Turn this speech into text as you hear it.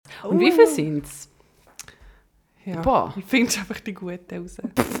Und wie viele sind es? Ja, du findest einfach die Guten raus.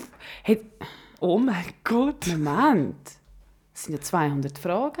 Hey, oh mein Gott. Moment. Das sind ja 200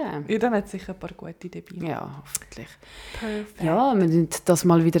 Fragen. Ja, dann hat es sicher ein paar gute dabei. Ja, hoffentlich. Perfekt. Ja, wir müssen das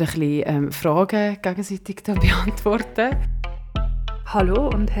mal wieder ein bisschen Fragen gegenseitig da beantworten. Hallo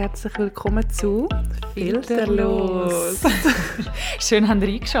und herzlich willkommen zu Filterlos. Schön, habt ihr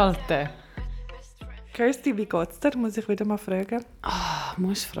eingeschaltet. Kirsty, wie geht's dir? Muss ich wieder mal fragen.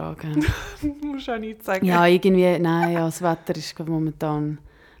 Musst fragen. Du musst auch nichts sagen. Ja, irgendwie, nein, ja, das Wetter ist momentan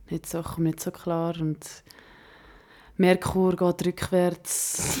nicht so klar und Merkur geht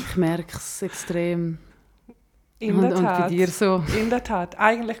rückwärts. Ich merke es extrem. In der Tat. Und bei dir so? In der Tat.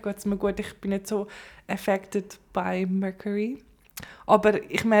 Eigentlich geht es mir gut. Ich bin nicht so affected by Mercury. Aber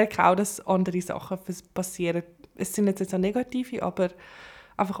ich merke auch, dass andere Sachen passieren. Es sind jetzt nicht so negative, aber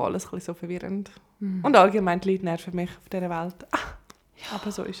einfach alles ein bisschen so verwirrend. Und allgemein die Leute nerven mich auf dieser Welt. Ja.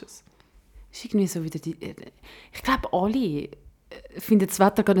 Aber so ist es. Ist irgendwie so wieder ich glaube, alle finden das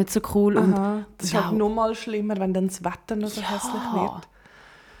Wetter gar nicht so cool. Aha, und das ist halt noch mal schlimmer, wenn dann das Wetter noch so hässlich wird.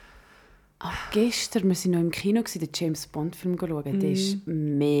 Gestern waren wir noch im Kino, den James Bond-Film schauen. Der ist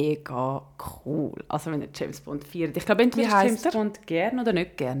mega cool. Also wenn ihr James Bond feiert. Ich glaube, entweder James Bond gern oder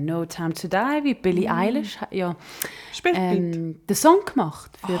nicht gern. No Time to Die, wie Billie Eilish den Song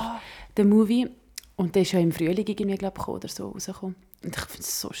gemacht für den Movie. Und der ist ja im Frühling irgendwie, glaube ich, oder so rausgekommen. Und ich finde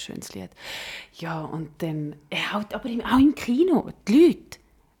es so ein schönes Lied. Ja, und dann, aber auch im Kino, die Leute,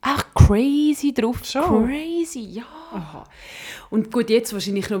 auch crazy drauf. Schon? Crazy, ja. Aha. Und gut, jetzt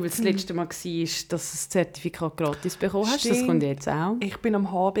wahrscheinlich nur, weil es das letzte Mal war, dass du das Zertifikat gratis bekommen hast. Stimmt. Das kommt jetzt auch. Ich war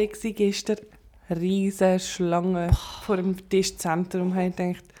am HB gestern, riesige Schlange vor dem Tischzentrum. Ich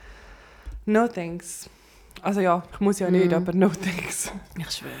dachte, no thanks. Also ja, ich muss ja nicht, aber no thanks. Ich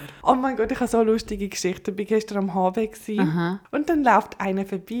schwöre. Oh mein Gott, ich habe so eine lustige Geschichte. Ich war gestern am HB und dann läuft einer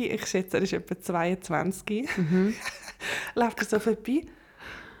vorbei. Ich schätze, er ist etwa 22. Läuft er so vorbei.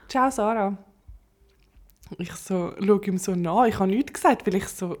 «Ciao, Sarah.» Ich so, schaue ihm so nach. Ich habe nichts gesagt, weil ich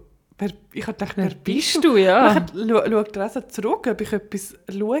so... Ich habe gedacht, wer bist du? Ja. Nachher schaut er also zurück, ob ich etwas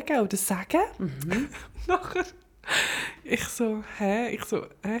schauen oder sagen. Nachher... Ich so, hä? Ich so,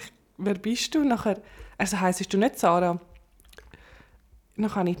 wer bist du? Nachher... Also heisst du nicht Sarah?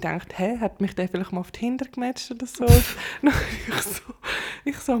 Dann habe ich gedacht, hat mich der vielleicht mal auf die Hinter gematcht oder so?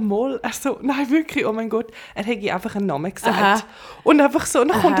 ich so, Moll. Er so, nein, wirklich, oh mein Gott. Er hätte einfach einen Namen gesagt. Aha. Und einfach so,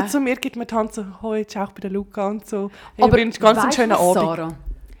 dann kommt er zu mir, gibt mir die Hand so, «Hoi, ciao, ich bin der Luca» und so. Hey, aber ich ganz einen schönen Abend. Sarah?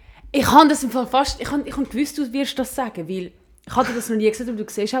 Ich habe das im Fall fast... Ich habe gewusst, du wirst das sagen, weil... Ich hatte das noch nie gesagt, aber du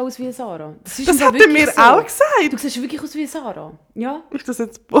siehst auch aus wie Sarah. Das hat er mir so. Auch gesagt. Du siehst wirklich aus wie Sarah. Ja. Ist das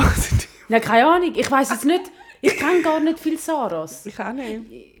jetzt positiv? Nein, keine Ahnung. Ich weiss jetzt nicht... Ich kenne gar nicht viele Sarahs. Ich auch nicht.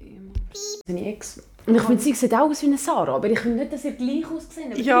 Meine Ex. Und ich finde, sie sieht auch aus wie eine Sarah, aber ich finde nicht, dass ihr gleich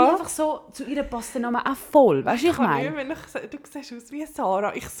aussehen. Aber ich finde einfach so, zu ihr passt der Name auch voll. Weißt du, was ich meine? Du siehst aus wie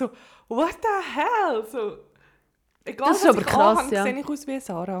Sarah. Ich so, what the hell? So, egal das ist was aber ich krass, anhabe, sehe ich aus wie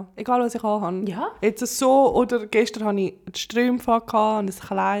Sarah. Egal was ich anhabe. Ja. Jetzt so, oder gestern hatte ich die Strümpfe und ein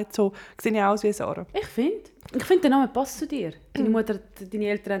Kleid, so, sehe ich auch aus wie Sarah. Ich finde, der Name passt zu dir. Deine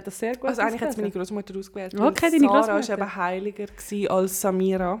Eltern haben das sehr gut Also eigentlich hat es meine Großmutter ausgewählt. Okay, deine Sarah Großmutter. war eben heiliger als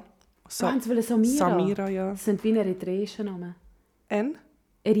Samira. Haben sie Samira? Samira, ja. Das sind wie ein eritreischer Name. Ein?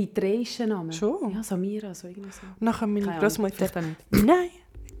 Eritreischer Name? Schon? Ja, Samira, so irgendwie so. Nachher meine Großmutter. Nicht. Nein,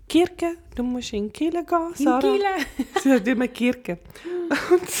 Kirche, du musst in Kiel gehen, Sarah. In Kiel? Sie hat immer Kirche.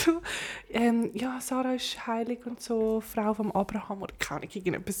 Und so, ja, Sarah ist heilig und so, Frau von Abraham oder keine Ahnung,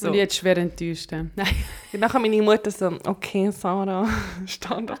 irgendetwas so. Und jetzt schwer enttäuscht. Nein. Nachher meine Mutter so, okay, Sarah,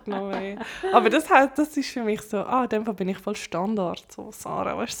 Standardname. Aber das ist für mich so, in dem Fall bin ich voll Standard. So,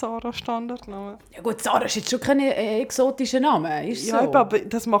 Sarah, weißt du, Sarah, Standardname. Ja gut, Sarah ist jetzt schon kein exotischer Name, ist ja, so. Aber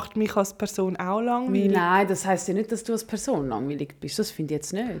das macht mich als Person auch langweilig. Nein, das heisst ja nicht, dass du als Person langweilig bist. Das finde ich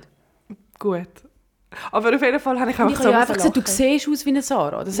jetzt nicht. Gut. Aber auf jeden Fall habe ich einfach so einfach gesagt, du siehst aus wie eine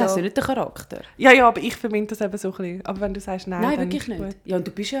Sarah. Das heisst ja nicht der Charakter. Ja, aber ich verbinde das eben so ein bisschen. Aber wenn du sagst, nein, dann wirklich nicht. Gut. Ja, und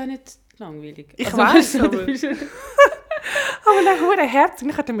du bist ja nicht langweilig. Ich weiss, aber... aber dann hure herzig.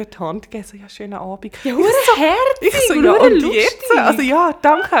 Ich hatte mir die Hand gegeben, so, ja, schönen Abend. Ja, hure herzig. Ich so, ja, und lustig. Jetzt? Also ja,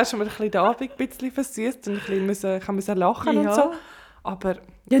 danke, hast du mir ein bisschen den Abend ein bisschen versüßt und ein bisschen lachen und so. Aber...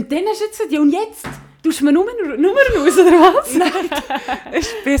 Ja, und dann hast du jetzt gesagt, ja, und jetzt? Tust du mir Nummern aus, oder was? Nein,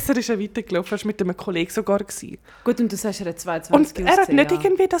 besser ist er weitergelaufen, er war mit einem Kollegen sogar. Gut, und du sagst, er hat 22 Und er hat nicht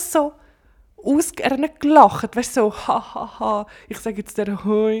irgendwie das so... Er hat nicht gelacht, weißt du, so, ha, ich sage jetzt der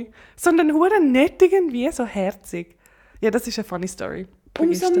Hoi. Sondern hure nett irgendwie, so herzig. Ja, das ist eine funny Story.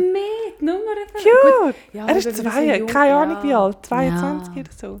 Umso mehr die Nummer. Cute! Ja, er ist 2, keine Ahnung wie alt, 22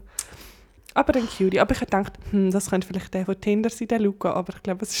 oder so. Aber ein Cutie. Aber ich habe gedacht, das könnte vielleicht der von Tinder sein, der Luca, aber ich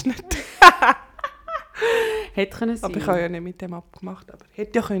glaube, es ist nicht. Hätte können sein. Aber ich habe ja nicht mit dem abgemacht, aber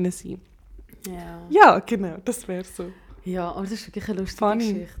hätte ja können sein. Ja. Ja, genau, das wäre so. Ja, aber das ist wirklich eine lustige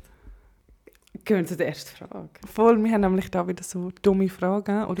Funny. Geschichte. Gehen wir zu der ersten Frage. Voll, wir haben nämlich da wieder so dumme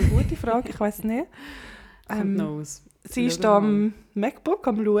Fragen oder gute Fragen, ich weiß nicht. Kommt noch aus. Sie ist da am MacBook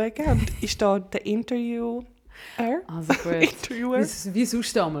am Schauen und ist da der Interviewer. Also gut. Interviewer. Wie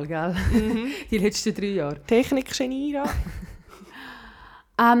sonst einmal, gell? Die letzten 3 Jahre. Technikgenie, ja.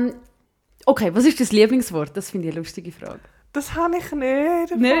 Okay, was ist das Lieblingswort? Das finde ich eine lustige Frage. Das habe ich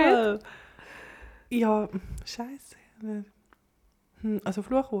nicht. Nicht? Ja, scheiße. Also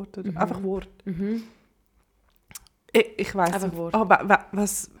Fluchwort oder einfach Wort? Ich weiss Einfach nicht. Wort. Oh,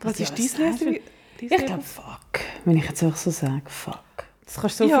 was ist dein Lieblingswort? Ich glaube fuck. Wenn ich jetzt auch so sage, fuck. Das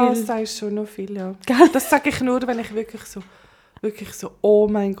kannst du so ja, viel... das sagst schon noch viel, ja. Gell? Das sage ich nur, wenn ich wirklich so, oh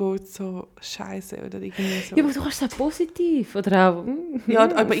mein Gott, so scheiße oder irgendwie so. Ja, aber du kannst es auch positiv oder auch... Ja,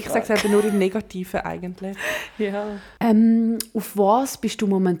 aber ich sage es eben nur im Negativen eigentlich. Ja. Auf was bist du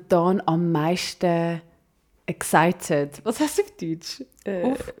momentan am meisten excited? Was heißt das auf Deutsch?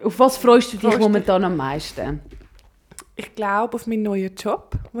 Auf was freust du dich momentan am meisten? Ich glaube auf meinen neuen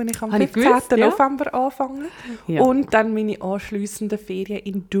Job, den ich am Habe ich 15. gewusst, ja. November anfange. Ja. Und dann meine anschliessenden Ferien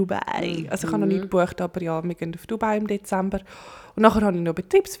in Dubai. Also ich habe noch nicht gebucht, aber ja, wir gehen auf Dubai im Dezember. Und nachher habe ich noch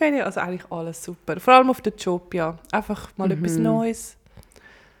Betriebsferien, also eigentlich alles super. Vor allem auf den Job, ja. Einfach mal etwas Neues,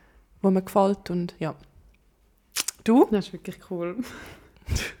 was mir gefällt und ja. Du? Das ist wirklich cool.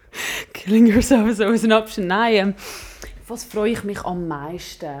 Killing yourself is always an option. Nein, was freue ich mich am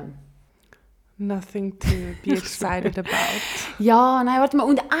meisten? Nothing to be excited about. Ja, nein, warte mal.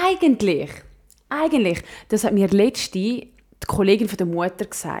 Und eigentlich, das hat mir letzte die Kollegin von der Mutter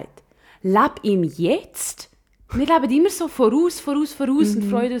gesagt. Leb im Jetzt. Wir leben immer so voraus und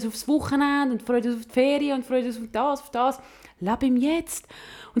freuen uns aufs Wochenende und freuen uns auf die Ferien und freuen uns auf das. Leb im Jetzt.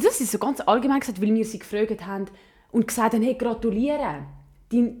 Und das ist so ganz allgemein gesagt, weil wir sie gefragt haben und gesagt haben, hey, gratuliere.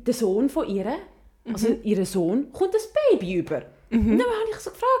 Der Sohn von ihr, also ihr Sohn, kommt ein Baby über. Und dann habe ich so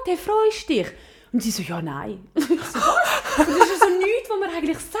gefragt, hey, freust du dich? Und sie so, ja, nein. Und ich so, was? Und das ist so nichts, was man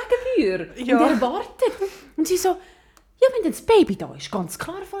eigentlich sagen würde. Ja. Und erwartet. Und sie so, ja, wenn dann das Baby da ist, ganz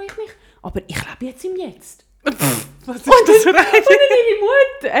klar freue ich mich. Aber ich lebe jetzt im Jetzt. Was ist das für eine?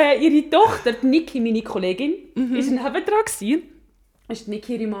 Und dann ihre Tochter, die Niki, meine Kollegin, ist nebendran gewesen. Das war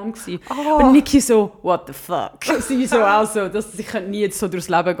Niki ihre Mom. Und Niki so, what the fuck? Sie so auch so, dass sie nie jetzt so durchs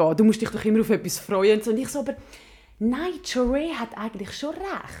Leben gehen. Du musst dich doch immer auf etwas freuen. Und ich so, aber nein, Jahr hat eigentlich schon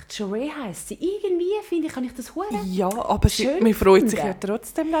recht. Jahr heisst sie. Irgendwie, finde ich, kann ich das hören. Ja, aber man freut sich ja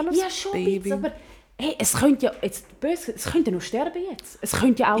trotzdem dann aufs Ja, schon ein Baby. bisschen, aber hey, es könnte ja, jetzt böse, es könnte noch sterben jetzt. Es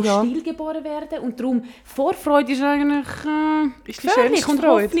könnte ja auch stillgeboren werden. Und darum, Vorfreude ist eigentlich ist die gefährlich schönste und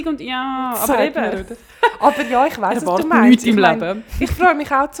Freude. Hoffnung. Und, ja, aber Sagt eben. man, oder? Aber ja, ich weiss, was Erwartet du meinst. nichts im Ich meine, Leben. ich freue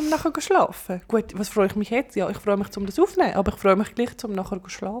mich auch, zum nachher zu schlafen. Gut, was freue ich mich jetzt? Ja, ich freue mich, zum das aufnehmen, aber ich freue mich gleich, zum nachher zu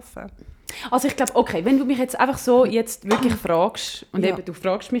schlafen. Also ich glaube, okay, wenn du mich jetzt einfach so jetzt wirklich fragst, und Ja. eben, du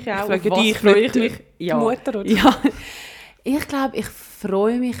fragst mich auch, Ich frage auf was dich, freue ich nicht mich? die Mutter, oder? Ja. Ich glaube, ich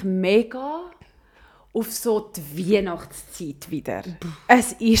freue mich mega auf so die Weihnachtszeit wieder.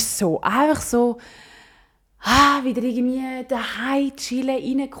 Es ist so, einfach so, wieder irgendwie daheim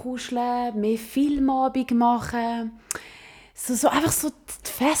chillen, reinkuscheln, mehr Filmabend machen. So einfach so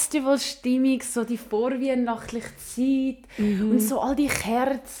die Festivalstimmung, so die vorweihnachtliche Zeit und so all die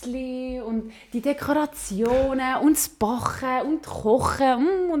Kerzen und die Dekorationen und das Backen und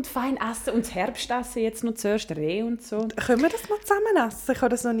Kochen und fein essen und das Herbstessen jetzt noch zuerst, Reh und so. Können wir das mal zusammen essen? Ich habe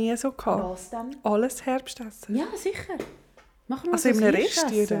das noch nie so gehabt. Was denn? Alles Herbstessen. Ja, sicher. Machen wir Also so in ein einem Resti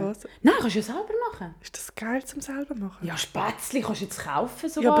Hirschessen. oder was? Nein, kannst du ja selber machen. Ist das geil zum selber machen? Ja, Spätzli kannst du jetzt kaufen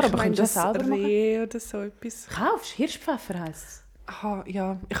sogar, Ja, aber aber ich meine, kannst du das ja selber machen. Reh oder so etwas. Kaufst, Hirschpfeffer heisst es. Aha,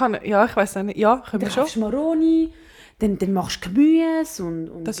 ja. Ich weiss auch nicht. Ja, können wir Dann schon. kaufst du Maroni, dann machst du Gemüse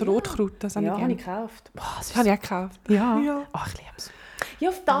und Das Rotkraut, das habe ich ja, gerne. habe ich gekauft. Boah, Das habe ich auch gekauft. Ja. Ach, ich liebe es. Ja,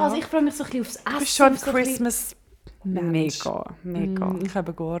 auf das. Ja. Ich freue mich so ein bisschen aufs Essen. Du bist schon ein so ein bisschen- Christmas Mega. Ich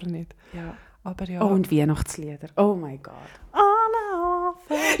eben gar nicht. Ja. Aber ja. Oh, und Weihnachtslieder. Oh mein Gott. Anna,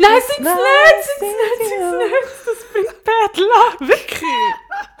 Nein, sing's nicht! Das bringt Battle an. Wirklich?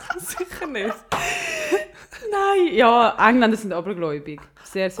 Sicher nicht. Nein, ja, Engländer sind abergläubig.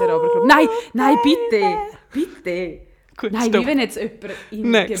 Sehr, sehr abergläubig. Nein, bitte. Gut, Nein, stopp. wie wenn jetzt jemand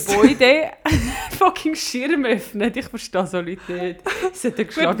im Next. Gebäude fucking Schirm öffnet. Ich verstehe so Leute nicht. Sie sollten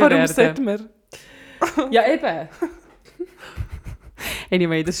geschlagen Warum werden. sollten wir? Ja, eben.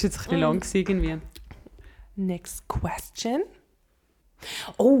 Anyway, das war jetzt ein bisschen lang irgendwie. Next question.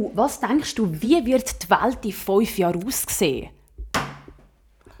 Oh, was denkst du, wie wird die Welt in 5 Jahren aussehen?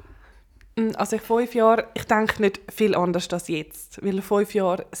 Also in 5 Jahren, ich denke nicht viel anders als jetzt. Weil 5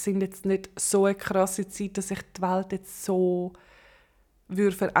 Jahre sind jetzt nicht so eine krasse Zeit, dass sich die Welt jetzt so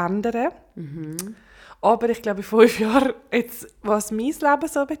verändern würde. Aber ich glaube, in 5 Jahren, jetzt, was mein Leben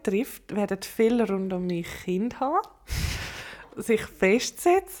so betrifft, werden viele rund um mich Kinder haben, sich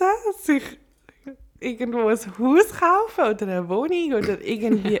festsetzen, sich irgendwo ein Haus kaufen oder eine Wohnung oder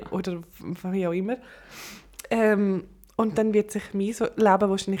irgendwie, oder wie auch immer. Und dann wird sich mein Leben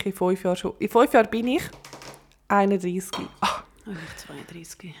wahrscheinlich in 5 Jahren schon... In 5 Jahren bin ich 31. Ich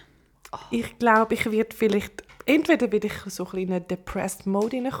 32. Ich glaube, ich werde vielleicht... Entweder werde ich so ein bisschen in einen depressed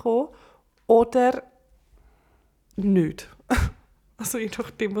Mode hineinkommen oder nicht. Also je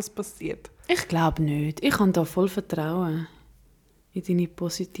nachdem, was passiert. Ich glaube nicht. Ich habe da voll Vertrauen in deine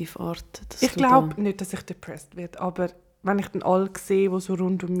positive Art. Ich glaube nicht, dass ich depressed werde, aber wenn ich dann alle sehe, die so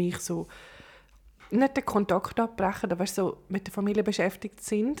rund um mich so nicht den Kontakt abbrechen, aber so mit der Familie beschäftigt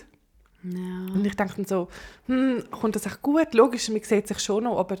sind. Ja. Und ich denke dann so, kommt das echt gut? Logisch, man sieht sich schon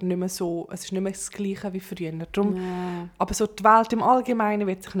noch, aber nicht mehr so, es ist nicht mehr das Gleiche wie früher. Darum, aber so die Welt im Allgemeinen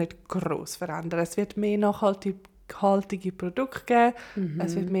wird sich nicht gross verändern. Es wird mehr nachhaltige Produkte geben,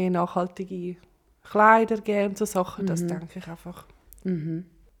 es wird mehr nachhaltige Kleider geben und so Sachen. Das denke ich einfach,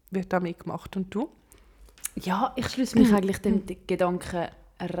 wird damit gemacht. Und du? Ja, ich schließe mich eigentlich dem Gedanken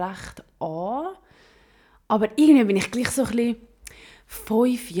recht an. Aber irgendwie bin ich gleich so ein bisschen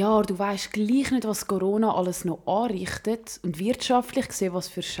 5 Jahre, du weisst gleich nicht, was Corona alles noch anrichtet und wirtschaftlich gesehen, was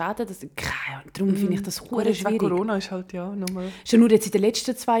für Schäden. Darum finde ich das hure schwierig. Corona ist halt ja nochmal... Schon nur jetzt in den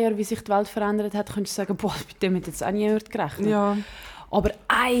letzten 2 Jahren, wie sich die Welt verändert hat, könntest du sagen, boah, mit dem hat jetzt auch niemand gerechnet. Ja. Aber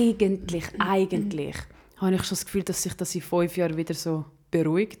eigentlich habe ich schon das Gefühl, dass sich das in 5 Jahren wieder so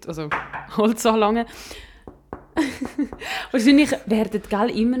beruhigt. Also Holz anlangen. Wahrscheinlich werden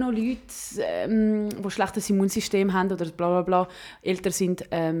immer noch Leute, die schlechtes Immunsystem haben oder bla bla bla, älter sind,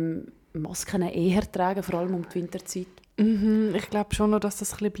 Masken eher tragen, vor allem um die Winterzeit. Ich glaube schon noch, dass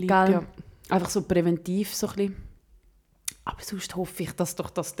das ein bisschen bleibt. Ja. Einfach so präventiv. So ein bisschen. Aber sonst hoffe ich, dass doch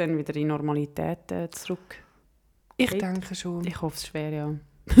das dann wieder in Normalität zurück. Ich denke schon. Ich hoffe es schwer, ja.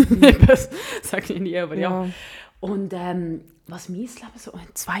 Das sage ich nie, aber ja. Und was mein Leben so,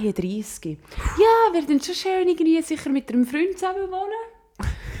 32. Ja, wir dann schon schön irgendwie sicher mit einem Freund zusammen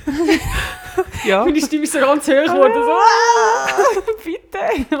wohnen. Ja. Meine Stimme ist so ganz hoch geworden. So,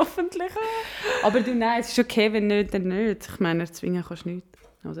 bitte, hoffentlich. Aber du, nein, es ist okay, wenn nicht, dann nicht. Ich meine, erzwingen kannst du nicht,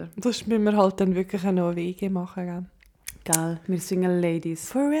 oder? Das müssen wir halt dann wirklich auch noch Wege machen. Gell? Gell, wir Single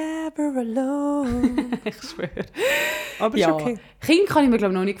Ladies. Forever alone. Ich schwöre. Aber ist okay. Kind kann ich mir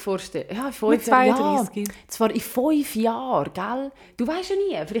glaube noch nicht vorstellen. Ja, in 5 Jahren. Ja, zwar in 5 Jahren, gell? Du weißt ja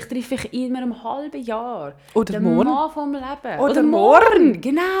nie, vielleicht treffe ich ihn in einem halben Jahr. Oder den morgen. Mann vom Leben. Oder morgen.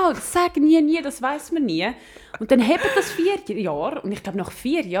 Genau, das sagen nie, das weiss man nie. Und dann haben das 4 Jahre. Und ich glaube, nach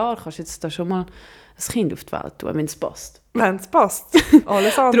 4 Jahren kannst du jetzt da schon mal ein Kind auf die Welt tun, wenn es passt. Wenn es passt.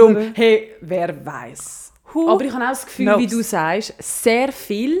 Alles andere. Darum, hey, wer weiß. Aber ich habe auch das Gefühl, wie du sagst, sehr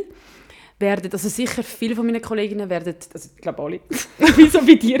viel werden, also sicher viele von meinen Kolleginnen werden, also ich glaube alle, wie so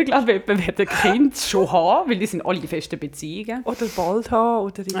bei dir, glaube ich, werden Kinder schon haben, weil die sind alle in festen Beziehungen. Oder bald haben,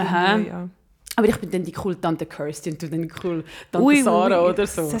 oder irgendwie, ja. Aber ich bin dann die coole Tante Kirsty und du dann die coole Tante Sarah oder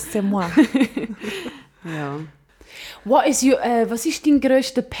so. C'est moi. Ja. Was ist dein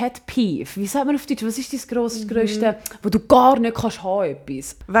grösster Pet Peeve? Wie sagt man auf Deutsch? Was ist dein grösste, wo du gar nicht kannst haben,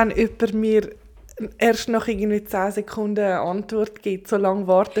 etwas? Wenn jemand mir erst nach irgendwie 10 Sekunden eine Antwort gibt, so lange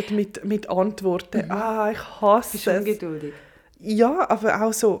wartet mit Antworten. Ich hasse es. Bist du ungeduldig? Ja, aber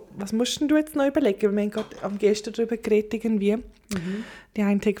auch so, was musst du jetzt noch überlegen? Wir haben gerade gestern darüber geredet, irgendwie. Die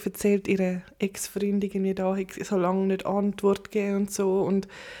eine hat erzählt, ihre Ex-Freundin irgendwie da hat so lange nicht Antwort gegeben und so. Und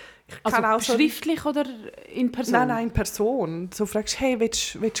ich kann auch schriftlich oder in Person? Nein, in Person. So fragst du, hey,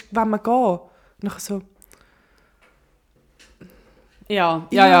 willst du, wollen wir gehen? Und dann so... Ja.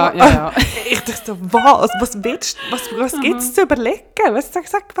 Ich dachte so, was willst du? Was gibt es zu überlegen?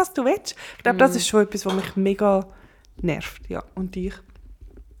 Sag, was du willst. Ich glaube, das ist schon etwas, was mich mega nervt. Ja, und dich?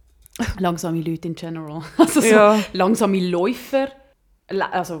 Langsame Leute in general. Also so langsame Läufer,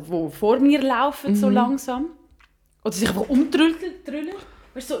 also die vor mir laufen, so langsam. Oder sich einfach umtrüllen.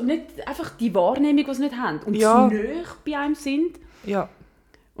 Weißt du, so, nicht einfach die Wahrnehmung, die sie nicht haben. Und zu nahe bei einem sind. Ja.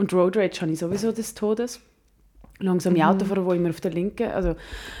 Und Road Rage habe ich sowieso des Todes. Langsame Autofahrer, die immer auf der linken... Also,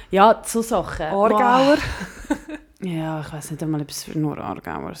 ja, so Sachen. Aargauer. Ja, ich weiss nicht einmal, ob es nur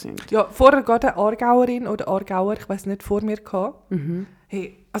Aargauer sind. Ja, vorher gerade eine Aargauerin oder Aargauer, ich weiss nicht, vor mir gehabt.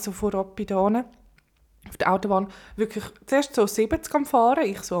 Hey, also vorab bei denen. auf der Autobahn wirklich zuerst so 70 am Fahren,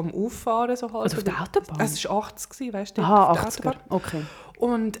 ich so am Auffahren. So halt. Also auf der Autobahn? Es war 80, weißt du? Aha, auf der 80er, Autobahn. okay.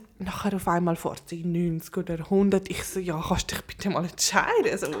 Und nachher auf einmal fährt sie 90 oder 100. Ich so, ja, kannst du dich bitte mal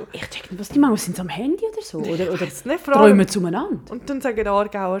entscheiden? So. Ich check nicht, was die machen. Sind sie am Handy oder so? Oder nicht, träumen sie umeinander? Und dann sagen die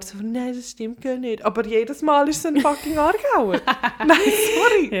Aargauer so, nein, das stimmt gar nicht. Aber jedes Mal ist es ein fucking Aargauer. Nein,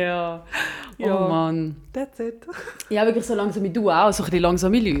 sorry. Ja. Oh Mann. That's it. Ja, wirklich so langsam wie du auch, so ein bisschen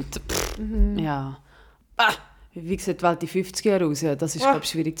langsame Leute. Ja. Wie sieht die Welt in 50 Jahren aus? Ja, das ist, glaube ich,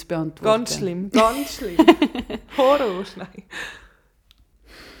 schwierig zu beantworten. Ganz schlimm, ganz schlimm. Horror, nein.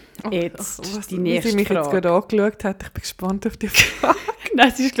 Jetzt was, die nächste wie sie mich Frage. jetzt gerade angeschaut hat, ich bin gespannt auf die Frage. Nein,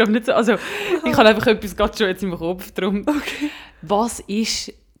 es ist, glaube ich, nicht so. Also, ich habe einfach etwas gerade schon jetzt im Kopf. Darum. Okay. Was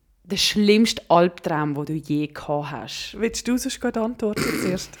ist der schlimmste Albtraum, den du je gehabt hast? Willst du sonst gerade antworten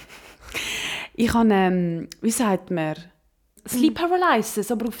zuerst? Ich habe, wie sagt man? Sleep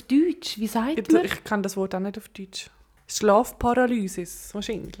Paralysis, aber auf Deutsch. Wie sagt man? Ich kenne das Wort auch nicht auf Deutsch. Schlafparalysis,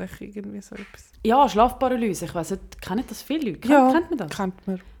 wahrscheinlich, irgendwie so etwas. Ja, Schlafparalyse. Ich weiss nicht, kennen das viele Leute? Kennt man das? Kennt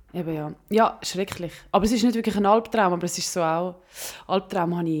man. Eben ja. Ja, schrecklich. Aber es ist nicht wirklich ein Albtraum, aber es ist so auch...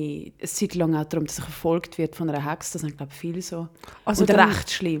 Albtraum habe ich eine Zeit lang auch darum, dass ich verfolgt wird von einer Hexe. Das sind, glaube ich, viele so. Also und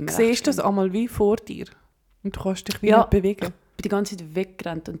recht schlimm. Siehst du das einmal wie vor dir? Und du kannst dich wieder nicht bewegen? Ich bin die ganze Zeit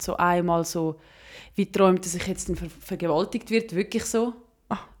weggerannt und so einmal so wie träumt, dass ich jetzt dann vergewaltigt wird, wirklich so.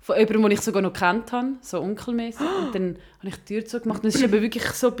 Von jemandem, den ich sogar noch gekannt habe, so onkelmäßig. Und dann habe ich die Tür zugemacht und es ist eben wirklich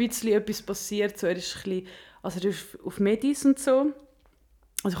so ein bisschen etwas passiert. So, er ist ein bisschen, also er ist auf Medis und so.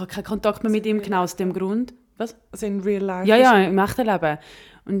 Also ich habe keinen Kontakt mehr mit ihm, genau aus dem Grund. Was? Also in real life? Ja, im echten Leben.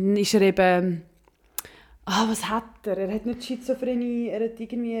 Und dann ist er eben... was hat er? Er hat nicht Schizophrenie, er hat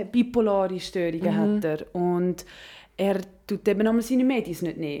irgendwie bipolare Störungen. Hat er. Und er tut eben einmal seine Medis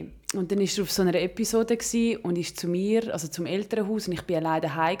nicht nehmen. Und dann war er auf so einer Episode und ist zu mir, also zum Elternhaus, und ich war alleine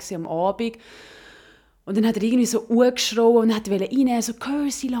daheim am Abend. Und dann hat er irgendwie so angeschrien und wollte rein, so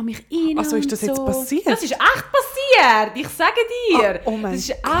 «Cursi, lass mich rein!» Also ist das so. jetzt passiert? Das ist echt passiert! Ich sage dir! Oh mein das ist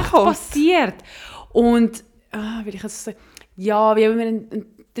echt Gott. passiert! Und, will ich jetzt sagen, ja, wie wir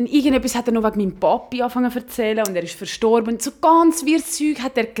dann irgendetwas hat er noch wegen meinem Papi angefangen zu erzählen und er ist verstorben. So ganz wirres Zeug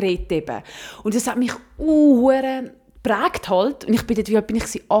hat er geredet eben. Und das hat mich geprägt halt. Und ich bin dort, wie alt bin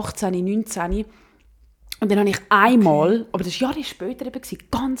ich, 18, 19. Und dann habe ich einmal, aber das war Jahre später eben,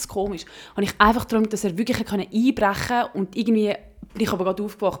 ganz komisch, habe ich einfach geträumt, dass er wirklich einbrechen konnte und irgendwie, ich habe gerade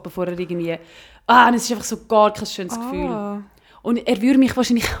aufgewacht, bevor er irgendwie, und es ist einfach so gar kein schönes Gefühl. Und er würde mich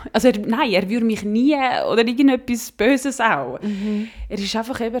wahrscheinlich, er würde mich nie, oder irgendetwas Böses auch. Er ist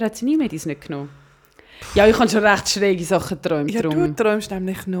einfach eben, er hat seine Medis nicht genommen. Ja, ich habe schon recht schräge Sachen geträumt. Ja, du träumst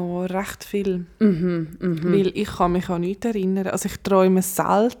nämlich noch recht viel. Weil ich kann mich an nichts erinnern. Also ich träume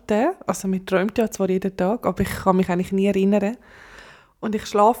selten. Also man träumt ja zwar jeden Tag, aber ich kann mich eigentlich nie erinnern. Und ich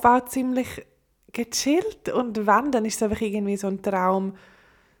schlafe auch ziemlich gechillt. Und wenn, dann ist es einfach irgendwie so ein Traum,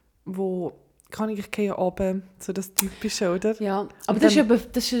 wo ich gehe runter, so das Typische, oder? Ja, aber das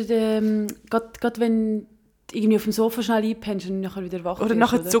ist gerade wenn irgendwie auf dem Sofa schnell einpennst und nachher wieder wach oder wirst,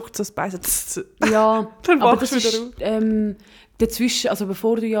 nachher zuckt so das Bein. Ja, dann aber das wachst du wieder ist dazwischen, also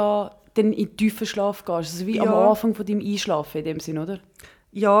bevor du ja dann in den tiefen Schlaf gehst, also wie am Anfang von deinem Einschlafen in dem Sinn, oder?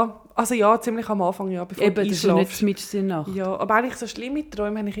 Ja, also ja, ziemlich am Anfang, ja, bevor du einschläfst. Eben, das ist nicht mit der Nacht. Ja, aber eigentlich so schlimme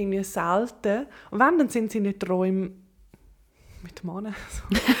Träume habe ich irgendwie selten. Und wenn, dann sind sie nicht Träume mit Männern.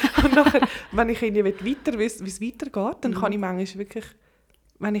 Und nachher, wenn ich irgendwie weiter wissen, wie es weitergeht, dann kann ich manchmal wirklich,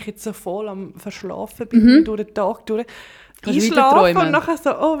 wenn ich jetzt so voll am Verschlafen bin, durch den Tag durch, einschlafen und nachher so,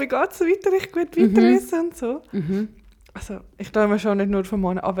 oh, wie geht es weiter, ich will weiter wissen und so. Also, ich träume schon nicht nur von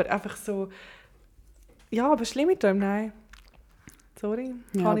Männern, aber einfach so, ja, aber schlimme Träume, nein. Sorry,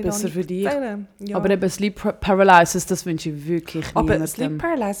 ja, besser für dich. Ja. Aber eben Sleep Paralysis, das wünsche ich wirklich niemandem. Aber Sleep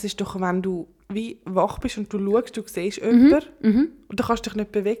Paralysis ist doch, wenn du wie wach bist und du schaust, du siehst jemanden und du kannst dich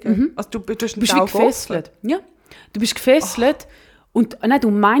nicht bewegen. Also du hast bist wie gefesselt. Ja, du bist gefesselt und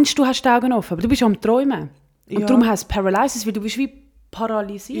du meinst, du hast die Augen offen, aber du bist am Träumen. Und darum heißt es Paralysis, weil du bist wie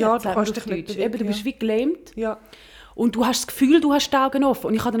paralysiert. Ja, du kannst dich nicht bewegen. Eben, du bist wie gelähmt. Ja. Und du hast das Gefühl, du hast die Augen offen.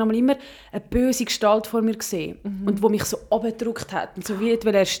 Und ich habe dann immer eine böse Gestalt vor mir gesehen. Und die mich so runtergedrückt hat. Und so wie ich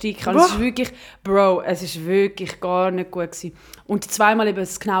ersticken. Es ist wirklich, es ist wirklich gar nicht gut gewesen. Und zweimal eben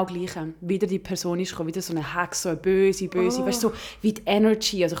das genau Gleiche. Wieder die Person ist gekommen, wieder so eine Hexe, so eine böse. Weißt du, so wie die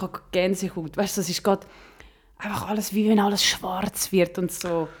Energy. Also ich habe Gänsehaut. Weißt du, das ist gerade einfach alles, wie wenn alles schwarz wird und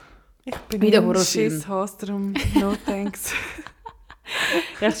so. Ich bin ein Schisshass, darum no thanks.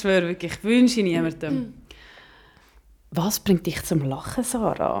 Ich schwöre wirklich, ich wünsche niemandem. Was bringt dich zum Lachen,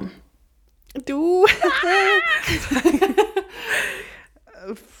 Sarah? Du!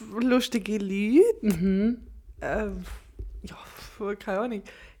 Lustige Leute. Ja, keine Ahnung.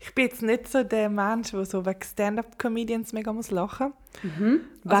 Ich bin jetzt nicht so der Mensch, der so wegen Stand-up-Comedians mega muss lachen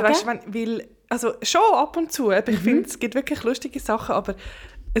muss. Also, weißt, schon ab und zu. Aber ich finde, es gibt wirklich lustige Sachen, aber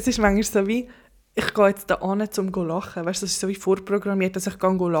es ist manchmal so wie, ich gehe jetzt da hin, um zu lachen. Weißt, das ist so wie vorprogrammiert, dass ich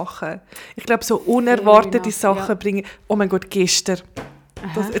lachen. Ich glaube, so unerwartete Sachen bringen... Oh mein Gott, gestern.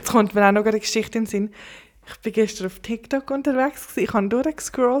 Jetzt kommt mir auch noch eine Geschichte in den Sinn. Ich war gestern auf TikTok unterwegs. Ich habe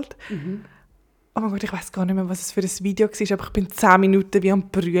durchgescrollt. Oh mein Gott, ich weiss gar nicht mehr, was es für ein Video war, aber ich bin 10 Minuten wie am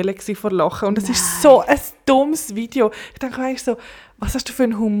Brüllen vor Lachen. Und es ist so ein dummes Video. Ich denke eigentlich so, was hast du für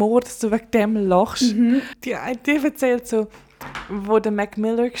einen Humor, dass du wegen dem lachst? Die erzählt so, wo der Mac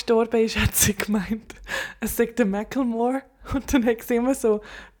Miller gestorben ist, hat sie gemeint, es sagt der Macklemore. Und dann hat sie immer so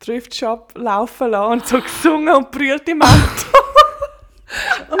Thrift Shop laufen lassen und so gesungen und brüllt im Auto.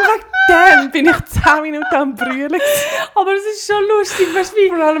 Und wegen dem bin ich 10 Minuten am Brüllen. Aber es ist schon lustig, weißt du, wie...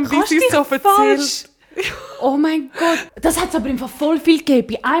 Vor allem, wie sie es so erzählt. Oh mein Gott. Das hat es aber im Fall voll viel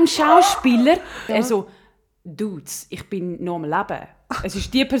gegeben. Bei einem Schauspieler, also, Dudes, ich bin noch am Leben. Es war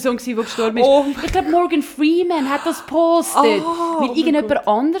die Person, die gestorben ist. Ich glaube, Morgan Freeman hat das gepostet. Weil irgendjemand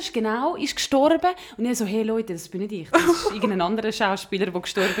anders, genau, ist gestorben. Und ich so, hey Leute, das bin nicht ich. Das ist irgendein anderer Schauspieler, der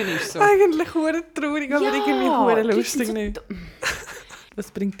gestorben ist. So. Eigentlich verdammt traurig, aber irgendwie verdammt lustig so nicht. Was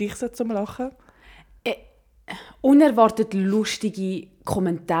bringt dich so zum Lachen? Unerwartet lustige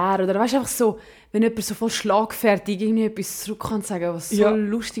Kommentare. Oder weißt du, einfach so, wenn jemand so voll schlagfertig irgendwie etwas zurück kann sagen, was so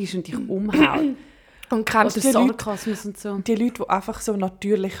lustig ist und dich umhaut. Und kennst du die Sarkasmus und so. Die Leute, die einfach so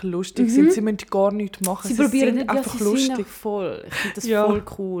natürlich lustig sind, sie müssen gar nichts machen. Sie probieren sind einfach sie lustig. Sind voll. Ich finde das voll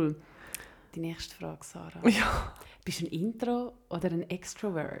cool. Die nächste Frage, Sarah. Ja. Bist du ein Intro oder ein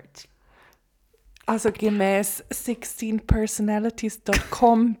Extrovert? Also gemäss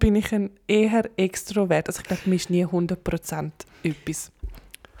 16personalities.com bin ich ein eher Extrovert. Also ich glaube, mir ist nie 100% etwas.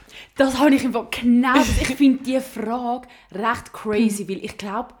 Das habe ich einfach genau. Ich finde diese Frage recht crazy, weil ich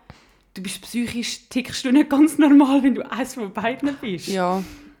glaube, du bist psychisch, tickst du nicht ganz normal, wenn du eins von beiden bist. Ja.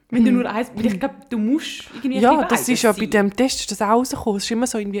 Wenn du nur eins... Weil ich glaube, du musst irgendwie ja, das ist ja bei dem Test ist das auch rausgekommen. Es ist immer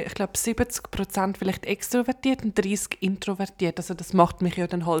so, irgendwie, ich glaube, 70% vielleicht extrovertiert und 30% introvertiert. Also das macht mich ja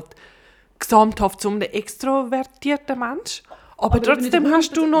dann halt gesamthaft zu einem extrovertierten Mensch. Aber trotzdem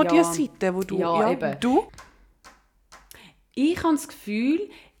hast du noch die Seite, wo du... Ja, eben. Du? Ich habe das Gefühl,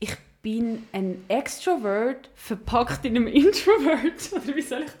 ich bin ein Extrovert verpackt in einem Introvert. Oder wie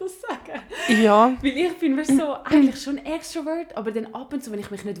soll ich das sagen? Ja. Weil ich bin so, eigentlich schon Extrovert, aber dann ab und zu, wenn ich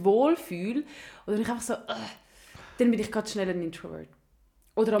mich nicht wohl fühle, oder wenn ich einfach so, dann bin ich ganz schnell ein Introvert.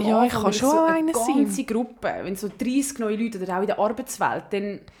 Oder am Anfang, ich kann wenn schon so eine ganze Gruppe, wenn so 30 neue Leute oder auch in der Arbeitswelt,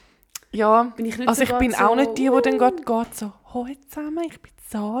 dann bin ich nicht also so ich bin so, auch nicht die dann geht so, «Hoi zusammen, ich bin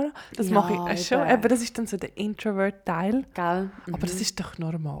Sarah.» Das mache ich schon, aber das ist dann so der Introvert-Teil. Gell? Aber das ist doch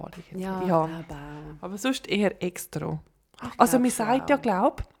normal. Ja. Aber sonst eher extra. Also man sagt ja,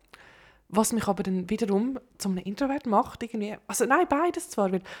 glaube was mich aber dann wiederum zu einem Introvert macht, irgendwie, also nein, beides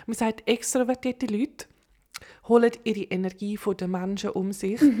zwar, weil man sagt, extrovertierte Leute holen ihre Energie von den Menschen um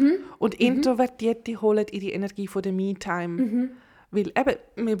sich und Introvertierte holen ihre Energie von der Me-Time. Weil eben,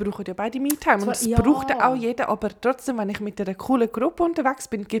 wir brauchen ja beide Me-Time und das braucht ja auch jeder, aber trotzdem, wenn ich mit einer coolen Gruppe unterwegs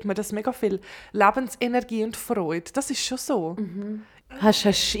bin, gibt mir das mega viel Lebensenergie und Freude. Das ist schon so. Hast du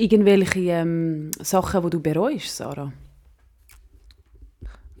irgendwelche Sachen, die du bereust, Sarah?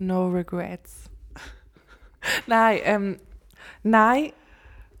 No regrets. Nein.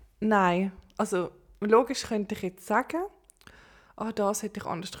 Also logisch könnte ich jetzt sagen, das hätte ich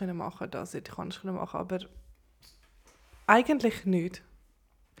anders machen können, aber eigentlich nicht.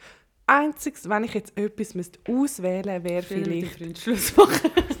 Einziges, wenn ich jetzt etwas auswählen müsste, wäre vielleicht... Schluss machen.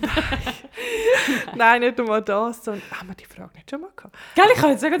 Nein, nicht einmal das, sondern... Haben wir die Frage nicht schon mal gehabt? Gell, ich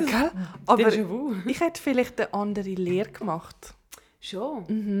kann jetzt sagen, das aber ich hätte vielleicht eine andere Lehre gemacht.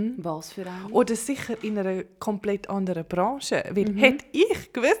 Schon? Was für eine? Oder sicher in einer komplett anderen Branche. Weil hätte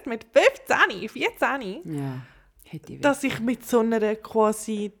ich gewusst, mit 15, 14... Ja. Dass ich mit so einer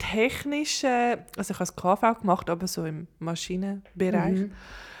quasi technischen, also ich habe das KV gemacht, aber so im Maschinenbereich.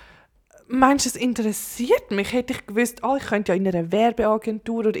 Meinst du, es interessiert mich? Hätte ich gewusst, ich könnte ja in einer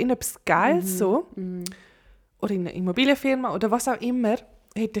Werbeagentur oder in etwas Geiles so, oder in einer Immobilienfirma oder was auch immer,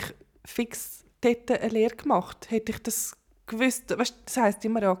 hätte ich fix dort eine Lehre gemacht. Hätte ich das gewusst, weißt, das heisst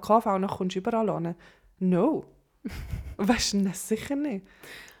immer, ja, KV, dann kommst du überall hin. No. Weißt du, sicher nicht.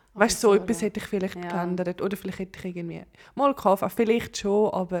 Weißt du, so etwas hätte ich vielleicht geändert. Oder vielleicht hätte ich irgendwie mal KV, vielleicht schon,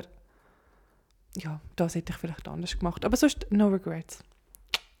 aber ja, das hätte ich vielleicht anders gemacht. Aber sonst no regrets.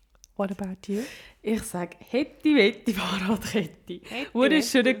 What about you? Ich sage, hätte Fahrradkette. Wurde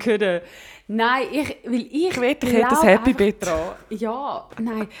es schon gehört? Nein, ich hätte ein Happy Bett. Ja,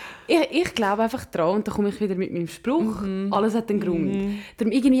 nein. Ich glaube einfach dran, und da komme ich wieder mit meinem Spruch, alles hat einen Grund.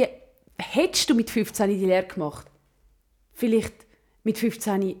 Darum irgendwie, hättest du mit 15 die Lehre gemacht, vielleicht mit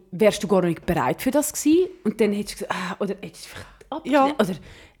 15 wärst du gar nicht bereit für das gewesen, und dann hättest du gesagt, oder hättest du vielleicht abgelehnt, oder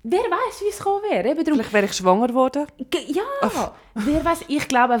wer weiß, wie es gekommen wäre. Vielleicht wäre ich schwanger geworden. Ja, wer weiß. Ich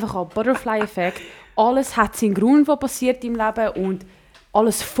glaube einfach an Butterfly-Effekt. Alles hat seinen Grund, was passiert im Leben, und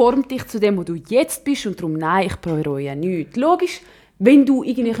alles formt dich zu dem, wo du jetzt bist, und darum, nein, ich bereue ja nichts. Logisch, wenn du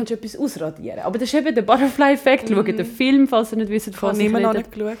irgendwie etwas ausradieren kannst. Aber das ist eben der Butterfly-Effekt. Schaut den Film, falls ihr nicht wisst, was ich rede. Noch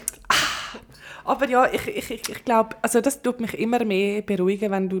nicht geschaut. Aber ja, ich glaube, also das tut mich immer mehr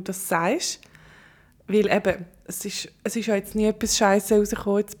beruhigen, wenn du das sagst. Weil eben, es ist ja jetzt nie etwas Scheisse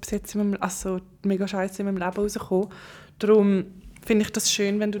rausgekommen, mega Scheisse in meinem Leben rausgekommen. Darum finde ich das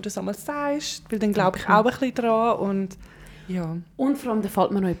schön, wenn du das einmal sagst, weil dann glaube ich auch ein bisschen dran. Und, ja. Und vor allem, da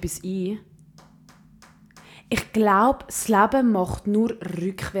fällt mir noch etwas ein. Ich glaube, das Leben macht nur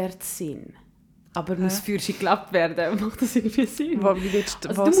rückwärts Sinn. Aber muss fürs gelebt werden, macht das irgendwie Sinn?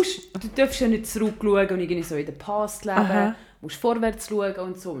 Du darfst ja nicht zurückschauen und irgendwie so in den Past leben. Du musst vorwärts schauen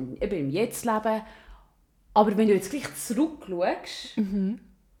und so, und eben im Jetzt leben. Aber wenn du jetzt gleich zurückschaust,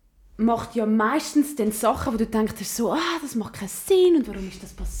 macht ja meistens dann Sachen, wo du denkst, so, das macht keinen Sinn und warum ist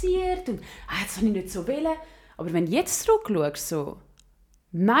das passiert und jetzt habe ich nicht so wollen. Aber wenn du jetzt zurückschaust, so,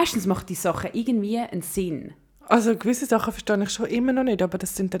 meistens macht die Sache irgendwie einen Sinn. Also gewisse Sachen verstehe ich schon immer noch nicht, aber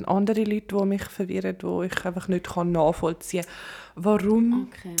das sind dann andere Leute, die mich verwirren, die ich einfach nicht nachvollziehen kann. Warum?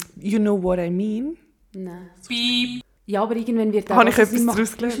 Okay. You know what I mean? Nein. Piep. Ja, aber irgendwann wird habe ich etwas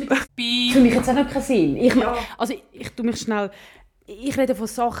daraus gelernt? Für mich hat es auch noch keinen Sinn. Ich tue mich schnell... Ich rede von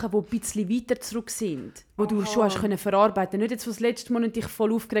Sachen, die ein bisschen weiter zurück sind, die du schon hast können verarbeiten. Nicht jetzt, was das letzte Mal und dich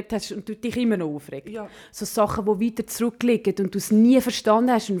voll aufgeregt hast und du dich immer noch aufregst. Ja. So Sachen, die weiter zurückliegen und du es nie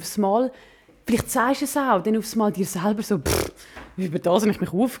verstanden hast und aufs Mal... Vielleicht sagst du es auch, dann aufs Mal dir selber so, über das habe ich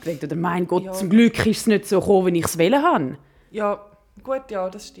mich aufgeregt. Oder mein Gott, zum Glück ist es nicht so gekommen, wie ich es wollen habe. Ja, gut, ja,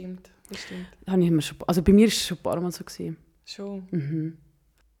 das stimmt. Habe ich immer schon, also bei mir war es schon ein paar Mal so. Schon? Mhm.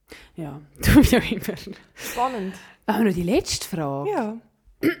 Ja, du bist ja immer. Spannend. Aber noch die letzte Frage. Ja.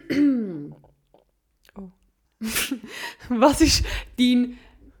 Was ist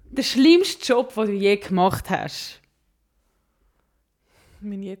der schlimmste Job, den du je gemacht hast?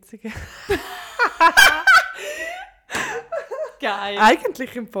 Mein jetziger. Geil.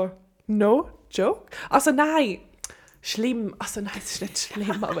 Eigentlich im Fall. No joke. Also nein. Schlimm. Also nein, es ist nicht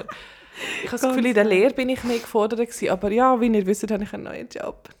schlimm, aber ich habe das Gefühl, in der Lehre bin ich mehr gefordert gewesen. Aber ja, wie ihr wisst, habe ich einen neuen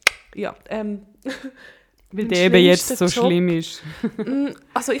Job. Ja, weil der eben jetzt so Job, schlimm ist.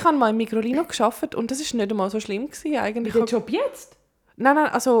 Also ich habe mal im Migrolino gearbeitet und das war nicht einmal so schlimm gewesen, eigentlich. Der Job jetzt? Nein,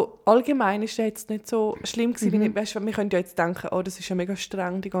 also allgemein ist der jetzt nicht so schlimm gewesen. Weißt, wir können ja jetzt denken, das ist ja mega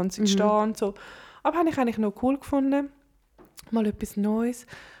streng, die ganze Zeit stehen und so. Aber habe ich eigentlich noch cool gefunden. Mal etwas Neues.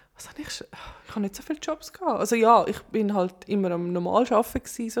 Was habe ich habe nicht so viele Jobs gehabt. Also ja, ich bin halt immer am normal arbeiten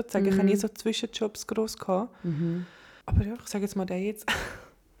gewesen, sozusagen. Ich habe nie so Zwischenjobs gross gehabt. Aber ja, ich sage jetzt mal den jetzt.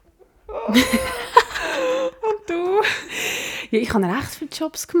 Und du? Ja, ich habe recht viele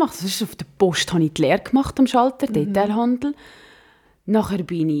Jobs gemacht. Das ist auf der Post habe ich die Lehre gemacht am Schalter, Detailhandel. Nachher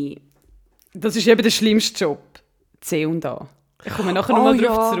bin ich... Das ist eben der schlimmste Job. C&A. Ich komme nachher nochmal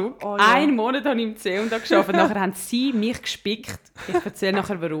darauf zurück. Oh, ja. 1 Monat habe ich im C&A gearbeitet. Nachher haben sie mich gespickt. Ich erzähle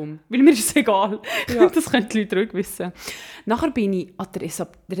nachher warum. Weil mir ist es egal. Ja. Das können die Leute rückwissen. Nachher bin ich an der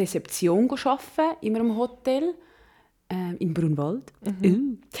Rezeption gearbeitet, immer im Hotel. In Brunwald.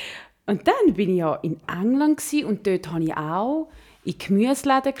 Und dann bin ich ja in England gewesen, und dort habe ich auch in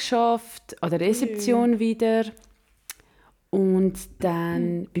Gemüseläden gearbeitet, an der Rezeption wieder. Und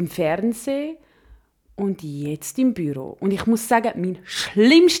dann beim Fernsehen und jetzt im Büro. Und ich muss sagen, mein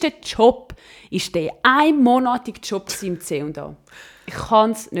schlimmster Job war der einmonatige Job im C&A. Ich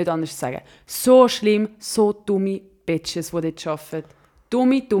kann es nicht anders sagen. So schlimm, so dumme Bitches, die dort arbeiten.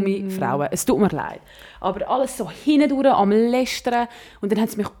 Dumme Frauen. Es tut mir leid. Aber alles so hindurch am Lästern. Und dann haben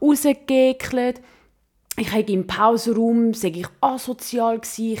sie mich rausgeekelt. Ich war im Pausenraum, asozial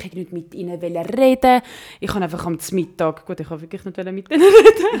gewesen. Ich wollte nicht mit ihnen reden. Ich habe einfach am Mittag... Gut, ich wollte wirklich nicht mit ihnen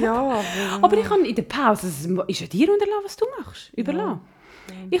reden. Ja, aber ich habe in der Pause... Es ist ja dir unterlassen, was du machst. Überlassen.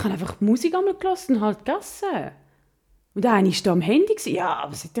 Ja. Ich habe einfach die Musik gelassen und halt gegessen. Und einer war da am Handy. Ja,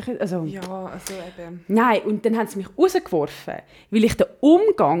 was hätte ich... Also, ja, also eben... Nein, und dann haben sie mich rausgeworfen, weil ich den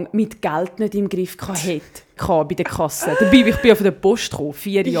Umgang mit Geld nicht im Griff hatte bei der Kasse. Dabei, ich bin auf der Post gekommen,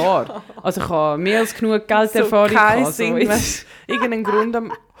 4 Jahre. Ja. Also ich habe mehr als genug Gelderfahrung. So kein Sinn, irgendeinen Grund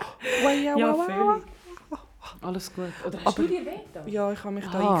am... Ja, völlig. alles gut. Oder hast du dir weh da? Ja, ich habe mich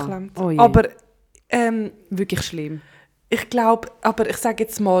da eingeklemmt. Oh je. Aber wirklich schlimm. ich glaube, aber ich sage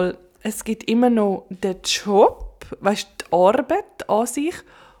jetzt mal, es gibt immer noch den Job, weißt du, die Arbeit an sich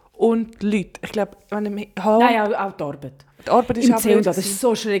und die Leute. Ich glaube, wenn ich Nein, auch die Arbeit. Die Arbeit ist im auch C&A, das ist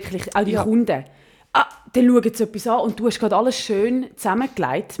so schrecklich. Auch die Kunden. Dann schauen sie etwas an und du hast gerade alles schön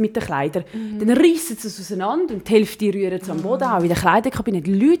zusammengelegt mit den Kleidern. Dann reissen sie es auseinander und die Hälfte rühren sie am Boden. Auch in der Kleiderkabine.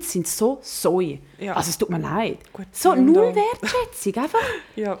 Die Leute sind so säu. Ja. Also es tut mir leid. Gut, so null Wertschätzung. Einfach.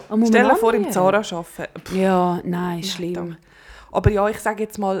 Ja. Stell dir vor, im Zara arbeiten. Ja, nein, schlimm. Aber ja, ich sage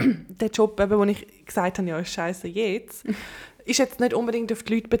jetzt mal, der Job, den ich gesagt habe, ja, ist scheiße jetzt, ist jetzt nicht unbedingt auf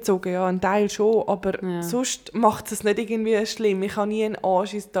die Leute bezogen, ja, ein Teil schon, aber sonst macht es nicht irgendwie schlimm. Ich habe nie einen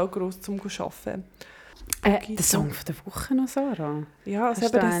Anschiss-Tag gross zum Arbeiten. Der Song von der Woche noch, Sarah? Ja, also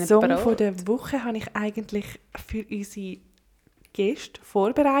den Song von der Woche habe ich eigentlich für unsere Gäste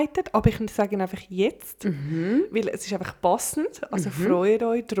vorbereitet, aber ich sage ihn einfach jetzt, weil es ist einfach passend, also freut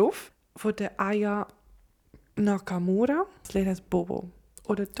euch drauf. Von der Aya Nakamura, das Lied heißt Bobo.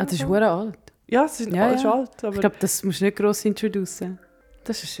 Oder das ist verdammt alt. Ja, es ist alt. Aber ich glaube, das musst du nicht gross introduzieren.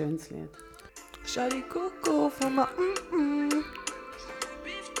 Das ist ein schönes Lied. Shawty Coco von ma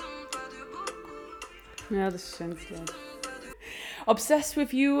Ja, das ist ein schönes Lied. Obsessed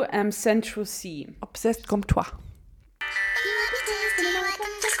with You, Central C. Obsessed comme toi.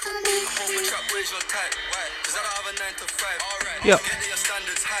 Ja.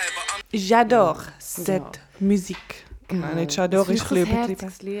 J'adore cette musique. Nein, nicht j'adore, ist ein bisschen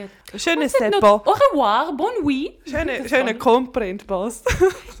übertrieben. Schönes Seppo. Au revoir, bon nuit. Schöner Comprint, passt.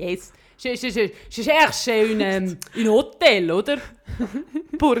 Yes. Je cherche un Hotel, oder?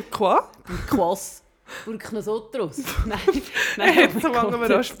 Pourquoi? Pourquoi? Pour nosotros. Nein. Jetzt fangen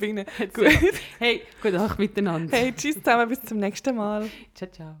wir an spinnen. Gut. Hey, gute Nacht miteinander. Hey, tschüss zusammen, bis zum nächsten Mal. Ciao,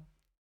 ciao.